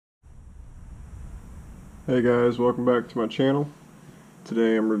Hey guys, welcome back to my channel.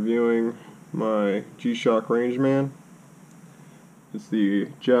 Today I'm reviewing my G-Shock Rangeman. It's the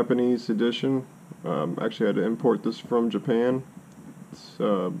Japanese edition. Actually, I had to import this from Japan.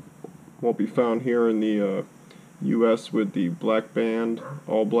 It won't be found here in the US with the black band,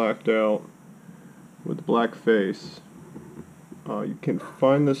 all blacked out, with the black face. You can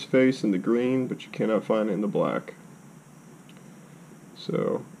find this face in the green, but you cannot find it in the black.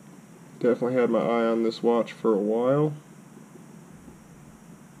 So, definitely had my eye on this watch for a while.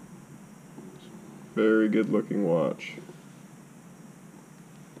 Very good looking watch.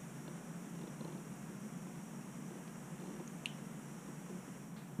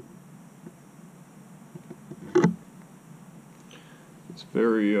 It's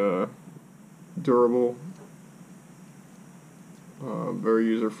very durable, very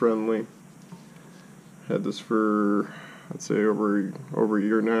user friendly. Had this for, I'd say, over a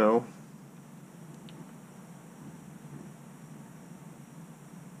year now.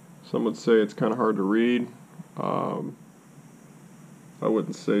 Some would say it's kind of hard to read. I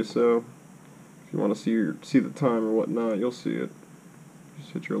wouldn't say so. If you want to see the time or whatnot, you'll see it.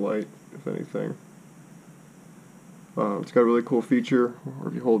 Just hit your light, if anything. It's got a really cool feature where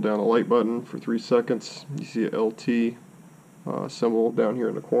if you hold down a light button for 3 seconds, you see a LT symbol down here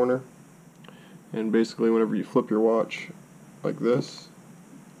in the corner. And basically, whenever you flip your watch like this,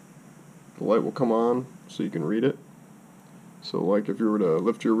 the light will come on so you can read it. So like if you were to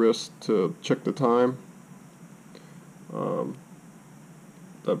lift your wrist to check the time, that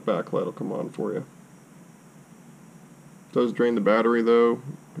backlight will come on for you. It does drain the battery though.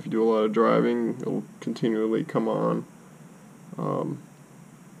 If you do a lot of driving, it will continually come on.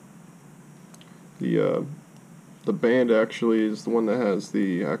 The band actually is the one that has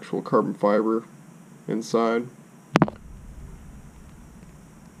the actual carbon fiber inside. I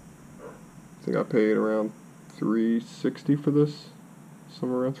think I paid around $360 for this,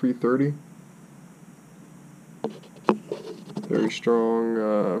 somewhere around $330. Very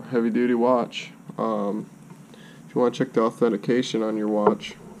strong, heavy-duty watch. If you want to check the authentication on your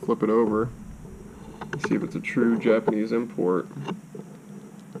watch, flip it over and see if it's a true Japanese import.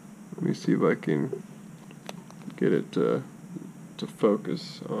 Let me see if I can get it to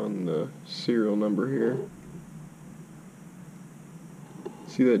focus on the serial number here.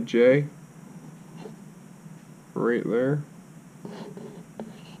 See that J right there?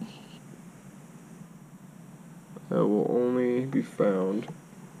 That will only be found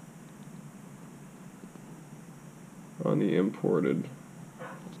on the imported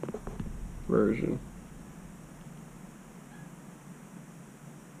version.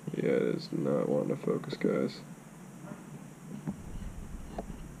 Yeah, it is not wanting to focus, guys.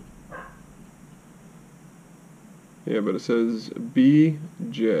 Yeah, but it says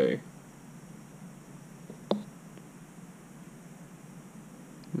BJ.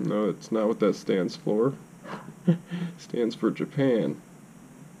 No, it's not what that stands for. It stands for Japan.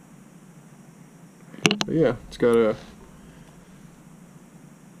 But yeah, it's got a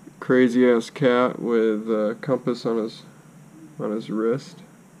crazy ass cat with a compass on his wrist.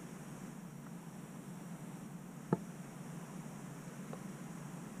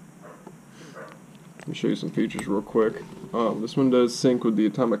 Let me show you some features real quick. This one does sync with the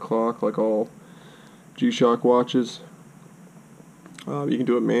atomic clock like all G-Shock watches. You can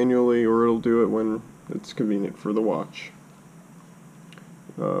do it manually or it'll do it when it's convenient for the watch.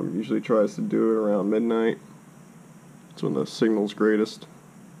 Usually tries to do it around midnight. It's when the signal's greatest.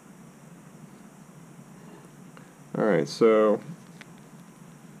 Alright, so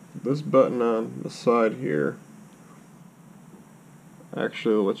this button on the side here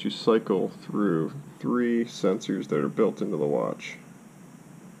actually lets you cycle through 3 sensors that are built into the watch.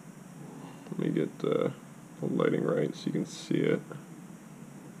 Let me get the lighting right so you can see it.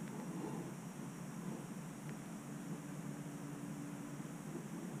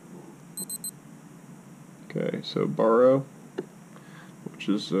 Okay, so baro, which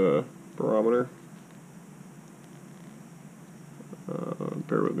is a barometer.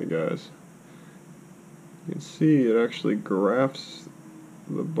 Bear with me, guys. You can see it actually graphs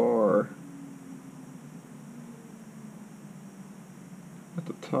the bar at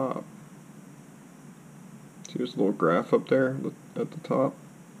the top. See, there's a little graph up there at the top.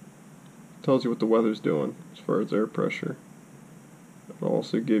 It tells you what the weather's doing as far as air pressure. It'll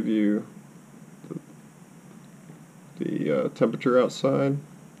also give you the temperature outside.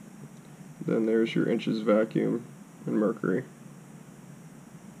 Then there's your inches vacuum and mercury.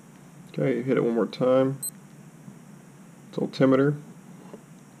 Okay, you hit it one more time. It's altimeter.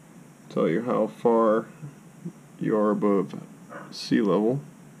 Tell you how far you are above sea level.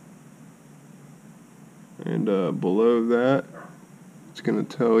 And below that, it's going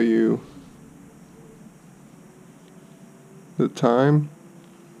to tell you the time.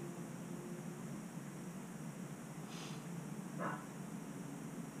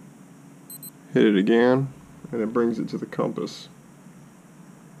 Hit it again, and it brings it to the compass.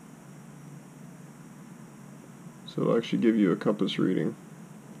 So it'll actually give you a compass reading.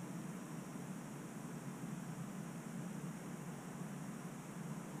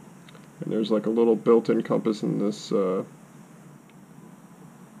 And there's like a little built-in compass in this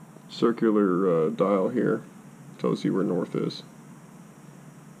circular dial here. Tells you where north is.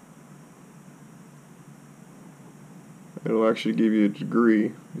 It'll actually give you a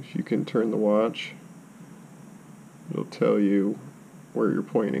degree. If you can turn the watch, it'll tell you where you're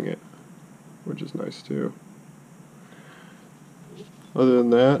pointing it, which is nice too. Other than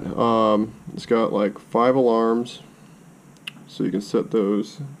that, it's got like 5 alarms, so you can set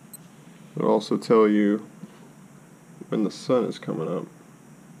those. It'll also tell you when the sun is coming up.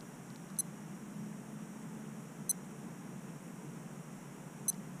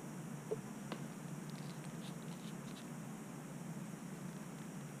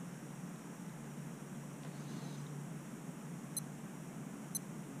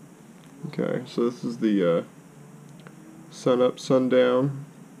 Okay, so this is the sun up, sun down.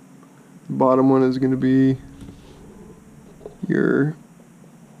 The bottom one is going to be your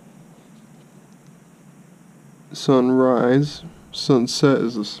sunrise. Sunset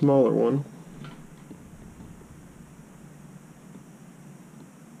is a smaller one.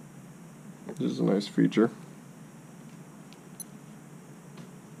 This is a nice feature.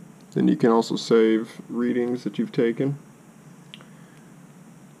 Then you can also save readings that you've taken.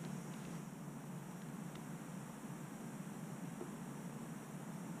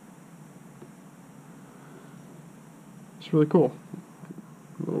 It's really cool.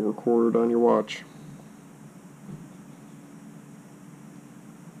 It'll record it on your watch.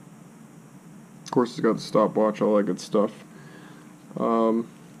 Of course, it's got the stopwatch, all that good stuff.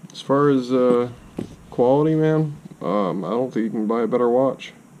 As far as quality, man, I don't think you can buy a better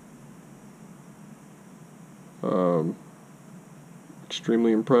watch.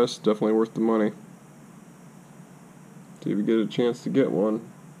 Extremely impressed. Definitely worth the money. So if you get a chance to get one,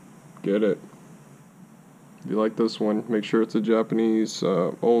 get it. If you like this one, make sure it's a Japanese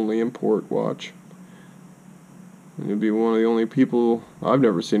only import watch. And you'll be one of the only people, I've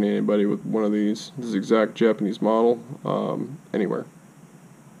never seen anybody with one of these, this exact Japanese model, anywhere.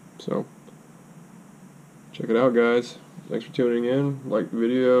 So, check it out, guys. Thanks for tuning in. Like the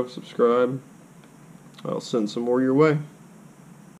video, subscribe. I'll send some more your way.